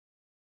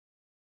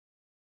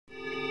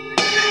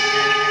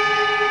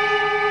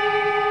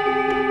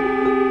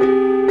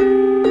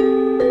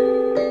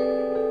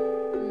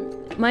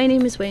My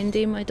name is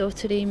Wendy. My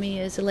daughter Amy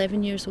is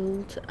 11 years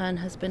old and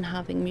has been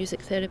having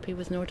music therapy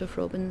with Nordoff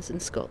Robbins in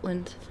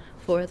Scotland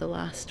for the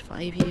last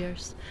 5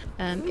 years.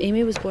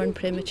 Amy was born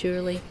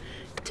prematurely.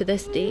 To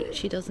this date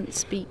she doesn't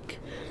speak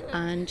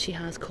and she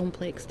has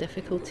complex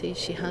difficulties.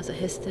 She has a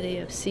history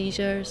of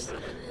seizures,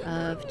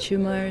 of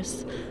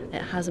tumours.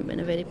 It hasn't been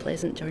a very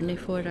pleasant journey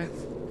for her.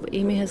 But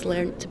Amy has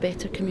learnt to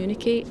better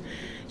communicate.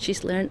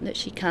 She's learnt that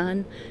she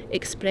can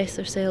express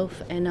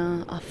herself in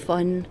a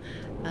fun,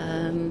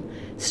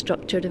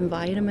 structured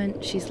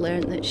environment. She's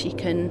learnt that she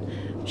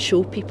can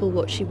show people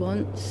what she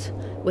wants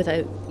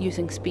without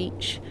using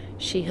speech.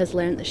 She has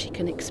learnt that she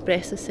can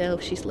express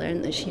herself. She's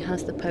learnt that she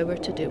has the power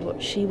to do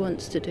what she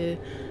wants to do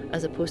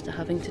as opposed to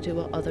having to do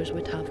what others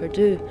would have her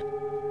do.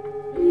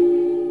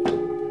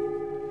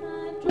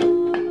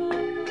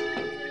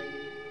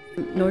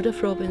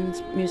 Nordoff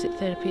Robbins Music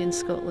Therapy in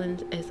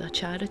Scotland is a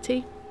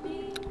charity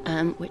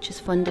which is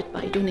funded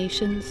by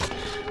donations.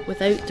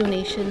 Without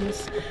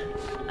donations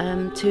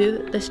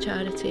to this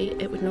charity,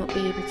 it would not be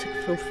able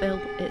to fulfil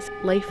its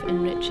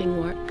life-enriching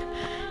work.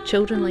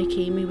 Children like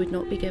Amy would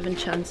not be given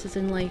chances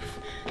in life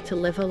to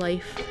live a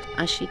life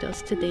as she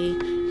does today.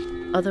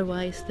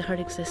 Otherwise, her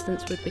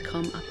existence would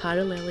become a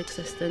parallel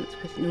existence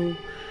with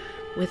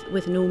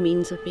no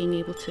means of being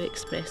able to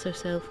express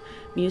herself.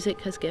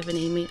 Music has given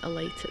Amy a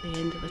light at the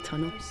end of the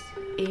tunnel.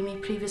 Amy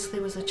previously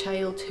was a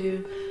child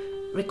who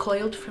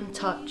recoiled from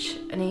touch,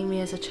 and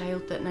Amy is a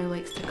child that now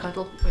likes to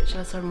cuddle, which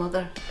as her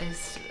mother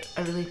is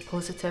a really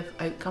positive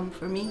outcome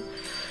for me.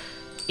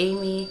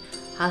 Amy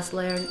has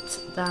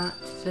learnt that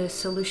the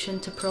solution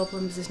to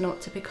problems is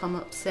not to become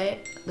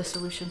upset. The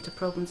solution to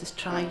problems is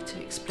try to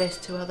express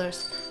to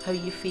others how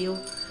you feel,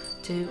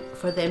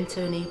 for them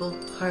to enable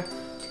her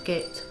to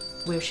get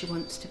where she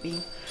wants to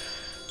be.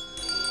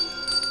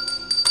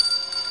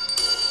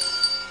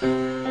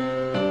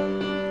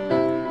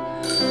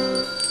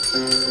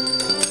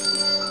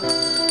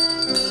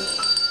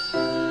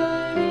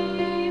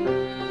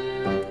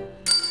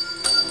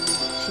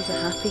 She's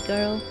a happy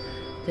girl.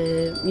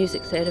 The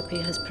music therapy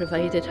has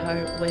provided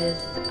her with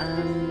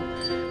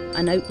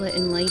an outlet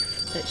in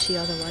life that she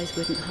otherwise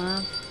wouldn't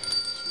have.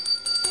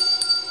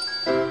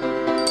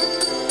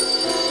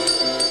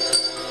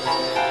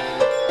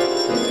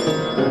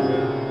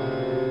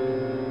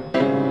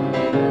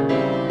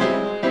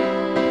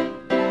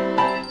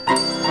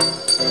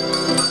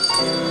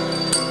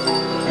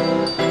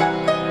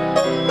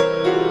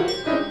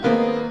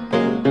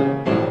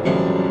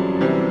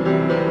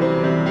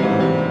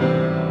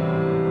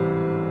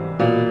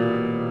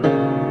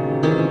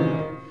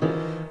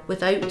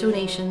 Without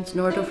donations,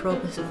 Nordoff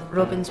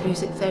Robbins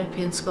Music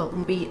Therapy in Scotland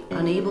would be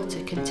unable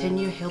to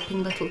continue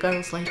helping little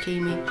girls like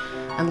Amy,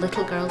 and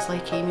little girls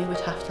like Amy would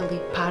have to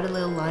lead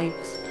parallel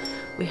lives.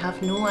 We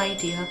have no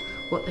idea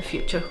what the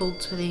future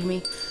holds with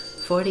Amy,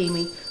 for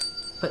Amy,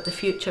 but the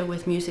future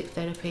with music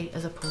therapy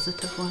is a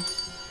positive one.